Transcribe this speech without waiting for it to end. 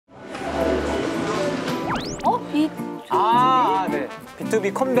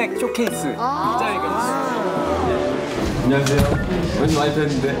쀼x비투비 컴백 쇼케이스 기자회견. 안녕하세요. 왠지 많이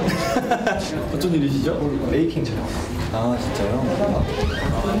뵀는데 어쩐 일이시죠? 메이킹 촬영. 아 진짜요?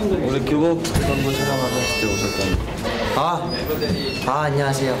 원래 교복 광고 촬영하실 때 오셨던.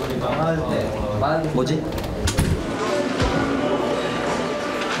 안녕하세요. 뭐지?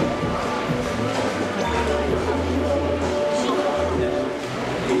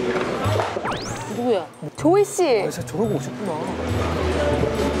 누구야? 조이 씨. 진짜 저러고 오셨구나.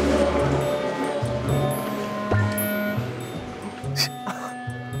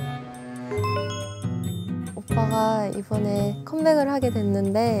 오빠가 이번에 컴백을 하게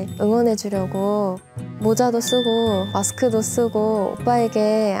됐는데 응원해 주려고 모자도 쓰고 마스크도 쓰고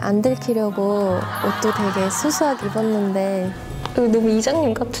오빠에게 안 들키려고 옷도 되게 수수하게 입었는데 너무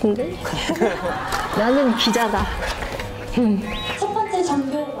이장님 같은데? 나는 기자다. 첫 번째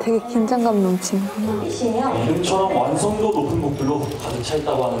장면 되게 긴장감 넘치는. 이름처럼 완성도 높은 곡들로 가득 차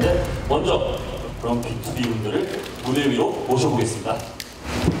있다고 하는데 먼저 그럼 비투비 분들을 무대 위로 모셔보겠습니다.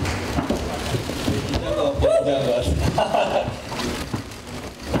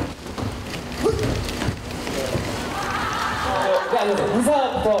 네, 안녕하세요.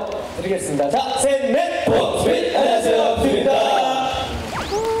 인사부터 드리겠습니다. 자, 셋, 넷, 원, 스윗! 안녕하세요, 비투비입니다.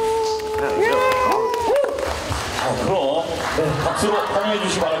 자, 그럼 박수로 환영해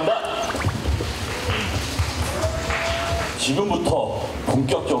주시기 바랍니다. 지금부터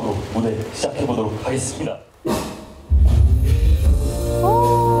본격적으로 무대 시작해 보도록 하겠습니다.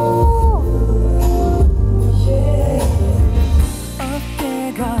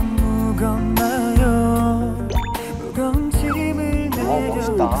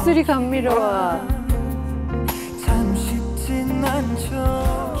 목소리 감미로워.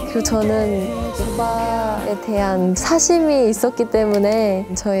 그리고 저는 오빠에 대한 사심이 있었기 때문에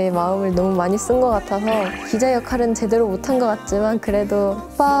저의 마음을 너무 많이 쓴 것 같아서 기자 역할은 제대로 못한 것 같지만 그래도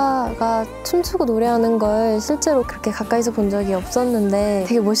오빠가 춤추고 노래하는 걸 실제로 그렇게 가까이서 본 적이 없었는데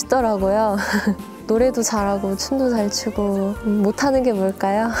되게 멋있더라고요. 노래도 잘하고 춤도 잘 추고 못하는 게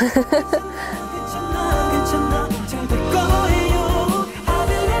뭘까요?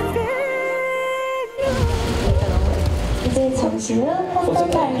 이제 잠시 후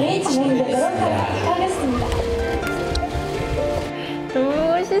컨텐츠플라이 진행되도록 하겠습니다. 너무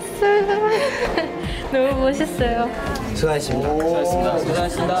멋있어요. 너무 멋있어요. 수고하셨습니다. 수고하셨습니다.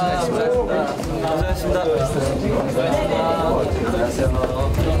 수고하셨습니다. 수고하셨습니다.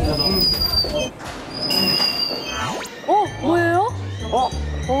 뭐예요?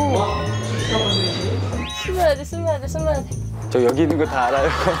 숨어야 돼, 숨어야 돼, 숨어야 돼. 저 여기 있는 거 다 알아요.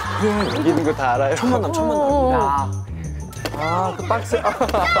 여기 있는 거 다 알아요. 첫 만남. 그 박스.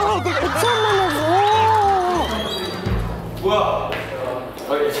 뭐야?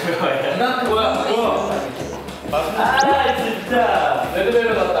 진짜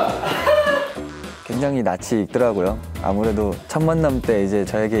레드벨벳 같다. 굉장히 낯이 익더라고요. 아무래도 첫 만남 때 이제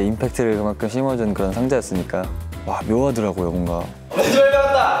저에게 임팩트를 그만큼 심어준 그런 상자였으니까 와 묘하더라고요 뭔가. 레드벨벳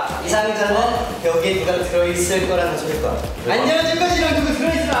같다. 이 상자는 여기에 누가 들어있을 거라는 소릴 거야. 안 열어줄 것이랑 누구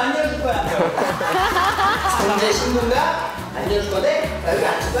들어있으면 안 열어줄 거야. Sung-Jae 신부인가? 안 열어줄 거대? 나 여기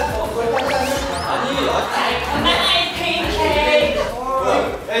안 줄 거야? 그걸 빨리 안 열어줄 거야. 아니 달콤한 아이스크림 케이크.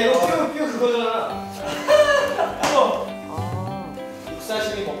 야 이거 뾰 그거잖아.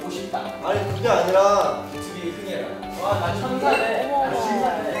 육사심이 먹고 싶다. 아니 그게 아니라 비투비 흥해라. 와나 천사네.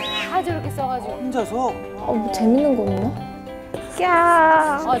 다 저렇게 써가지고. 혼자서? 뭐 재밌는 거 없나?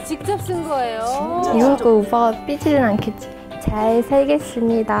 야. 직접 쓴 거예요. 이거 그 오빠가 삐지진 않겠지? 잘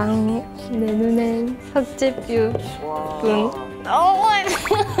살겠습니다. 내 눈엔 석재뷰 분. 너네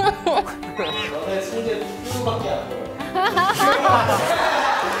Sung-Jae 뾰밖에 안 보여.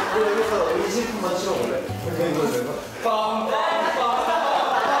 여기서 의식품만 치워볼래? 이거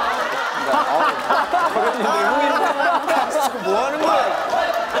뭐 하는 거야?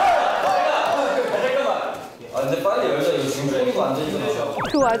 아 근데 빨리 열자. 이거 지금 뿌리고 앉아있잖아.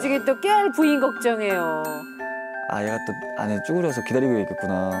 그 와중에 또 깨알 부인 걱정해요. 아 얘가 또 안에 쭈그려서 기다리고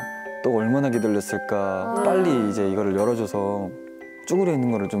있겠구나. 또 얼마나 기다렸을까. 빨리 이제 이거를 열어줘서 쭈그려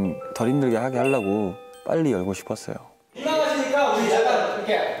있는 거를 좀 덜 힘들게 하게 하려고 빨리 열고 싶었어요. 민망하시니까 우리 약간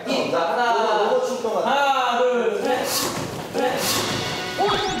이렇게 하나 둘 셋.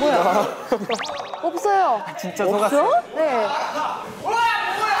 뭐야? 없어요. 진짜 속았어. 네.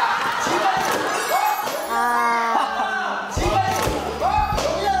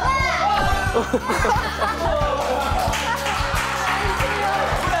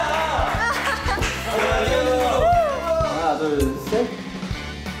 하나 둘 셋.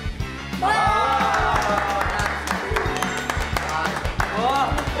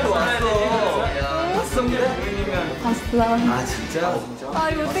 봤어. 아 진짜? 아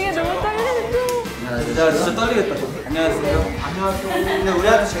이거 어떻게 너무 떨리겠어. 진짜 떨리겠다. 안녕하세요. 근데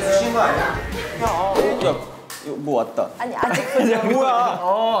우리한테 재수 쉰거 아니야? 야, 이거 뭐 왔다. 아니 아직 뭐야?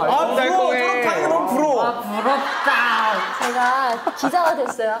 달콤해. 너무 부러워. 아, 부럽다. 제가 기자가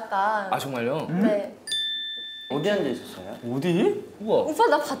됐어요 아까. 아 정말요? 네. 어디 앉아 있었어요? 어디? 우와. 오빠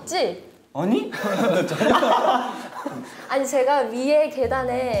나 봤지? 아니? 아니 제가 위에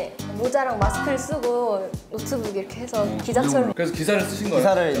계단에 모자랑 마스크를 쓰고 노트북 이렇게 해서 기자처럼. 그래서 기사를 쓰신 거예요?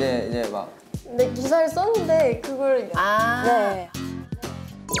 기사를 이제 막. 네 기사를 썼는데 그걸 네.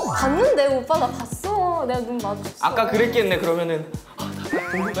 봤는데 오빠 나 봤어. 내가 눈 마주쳤어. 아까 그랬겠네. 그러면은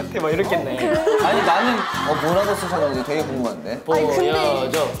본것 같아 막 이랬겠네. 아니 나는 뭐라고 쓰셨는지 되게 궁금한데. 아니, 근데-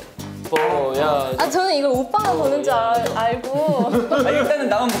 보여줘. 보여줘. 아 저는 이걸 오빠가 보는 줄 알고. 일단은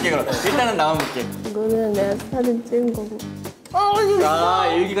나만 볼게 그럼. 일단은 나만 볼게. 이거는 내가 사진 찍은 거고. 아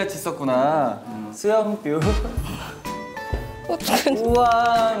일기같이 썼구나. 수영뷰.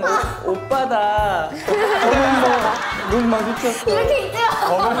 우와 오빠다. 눈 마주쳤어. 이렇게 있죠?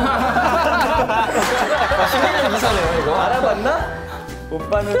 신기한 기사네요 이거. 알아봤나?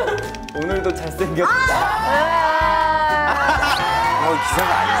 오빠는 오늘도 잘생겼다.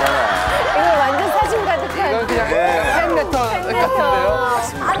 기사가 아니잖아. 이거 완전 사진 가득한. 이건 그냥 팬레터 같은데요?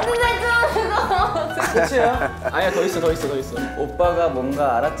 안 되죠 끝이에요? 아니야 더 있어. 오빠가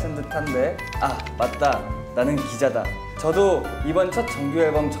뭔가 알아챈 듯한데. 아 맞다. 나는 기자다. 저도 이번 첫 정규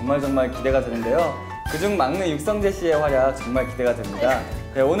앨범 정말 기대가 되는데요. 그중 막내 육성재 씨의 활약 정말 기대가 됩니다.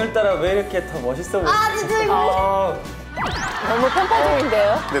 네, 오늘따라 왜 이렇게 더 멋있어 보이시죠? 아 진짜 이거. 너무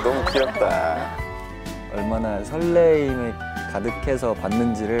편파적인데요? 근데 너무 귀엽다. 얼마나 설레임에 가득해서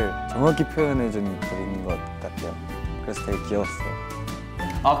봤는지를 정확히 표현해준 글인 것 같아요. 그래서 되게 귀여웠어요.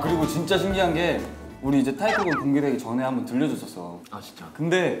 아 그리고 진짜 신기한 게 우리 이제 타이틀곡 공개되기 전에 한번 들려줬었어. 아 진짜?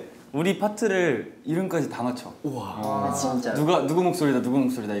 근데 우리 파트를 이름까지 다 맞춰. 우와. 진짜. 누구 목소리다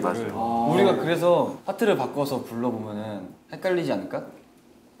이거를. 우리가 그래서 파트를 바꿔서 불러보면은 헷갈리지 않을까?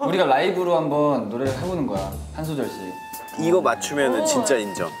 우리가 라이브로 한번 노래를 해보는 거야. 한 소절씩. 이거 맞추면은 진짜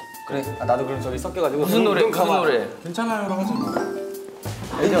인정. 그래. 아, 나도 그럼 저기 섞여가지고. 무슨 노래? 괜찮아요로 하지 뭐.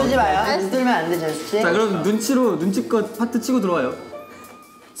 눈 뜨지 마요. 눈 뜨면 안 돼, 재수 씨. 자 그럼 눈치껏 파트 치고 들어와요.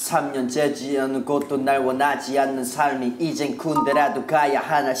 3년째지 어느 곳도 날 원하지 않는 삶이 이젠 군대라도 가야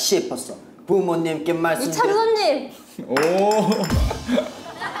하나 싶었어. 부모님께 말씀드려. 이찬선님.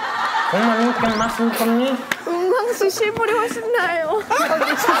 부모님께 말씀드렸니? 은광수 실물이 훨씬 나요.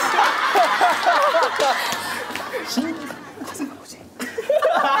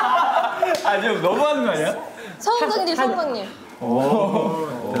 아 지금 너무하는 거 아니야? 성광님.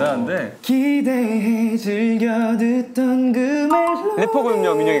 대단한데. 기대해 즐겨 듣던 그 멜로.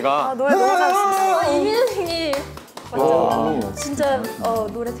 래퍼거든요 민영이가. 노래 너무 잘했어요. 아 이민영이 진짜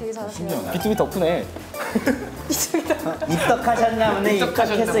노래 되게 잘하시네요. 비투비 덕분에. 입덕하셨나 보네.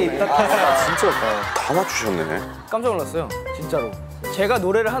 입덕했어. 진짜 다 맞추셨네. 깜짝 놀랐어요 진짜로. 제가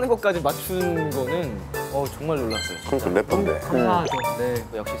노래를 하는 것까지 맞춘 거는 정말 놀랐어요. 그러니까 래퍼인데. 네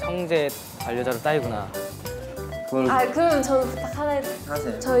역시 성재 반려자로 따이구나. 아 그럼 저 부탁 하나 해도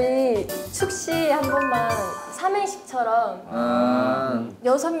하세요. 저희 축시 한 번만 삼행시처럼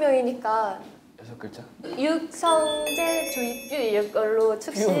 6명이니까 6글자? 육성재 조이뷰 이걸로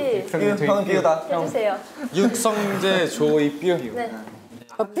축시 형은 비유다. 해주세요. 육성재 조이뷰. 네.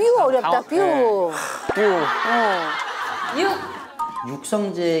 뷰 어렵다, 뷰.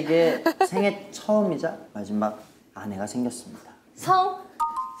 육성재에게 생애 처음이자 마지막 아내가 생겼습니다.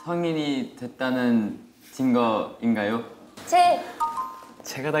 성인이 됐다는 증거인가요?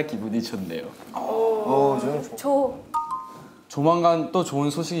 제가 다 기분이 좋네요. 조만간 또 좋은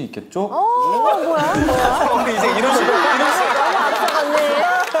소식이 있겠죠? 뭐야? 이제 이런 식으로. 앞서갔네.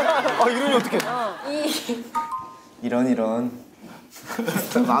 이러면 어떡해. 이런.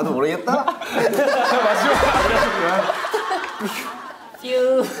 나도 모르겠다.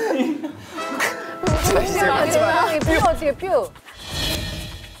 뷰. 뷰 어떻게 뷰?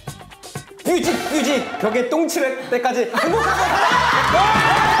 뮤직 벽에 똥 칠할 때까지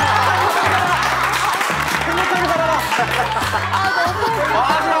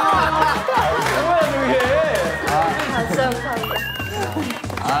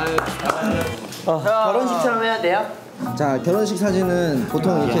결혼식처럼 해야 돼요? 자, 결혼식 사진은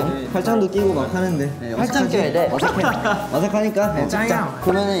보통 이렇게 팔짱도 끼고 막 하는데 팔짱 껴야 돼. 어색하니까 찍자.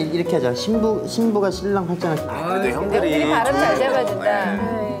 그러면은 이렇게 하자. 신부가 신랑 팔짱을 끼고. 그래도 형들이 형들이 발음 잘 잡아준다.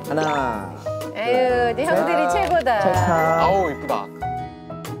 하나. 에휴, 네 형들이 최고다. 아우 이쁘다.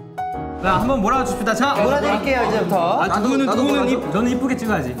 자 한번 몰아줍시다. 자 몰아드릴게요 이제부터. 누구는 너는 이쁘게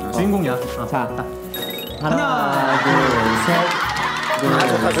찍어야지. 주인공이야. 자, 하나, 둘, 셋.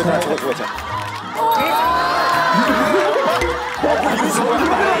 좋다.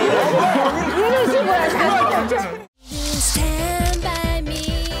 이런 식으로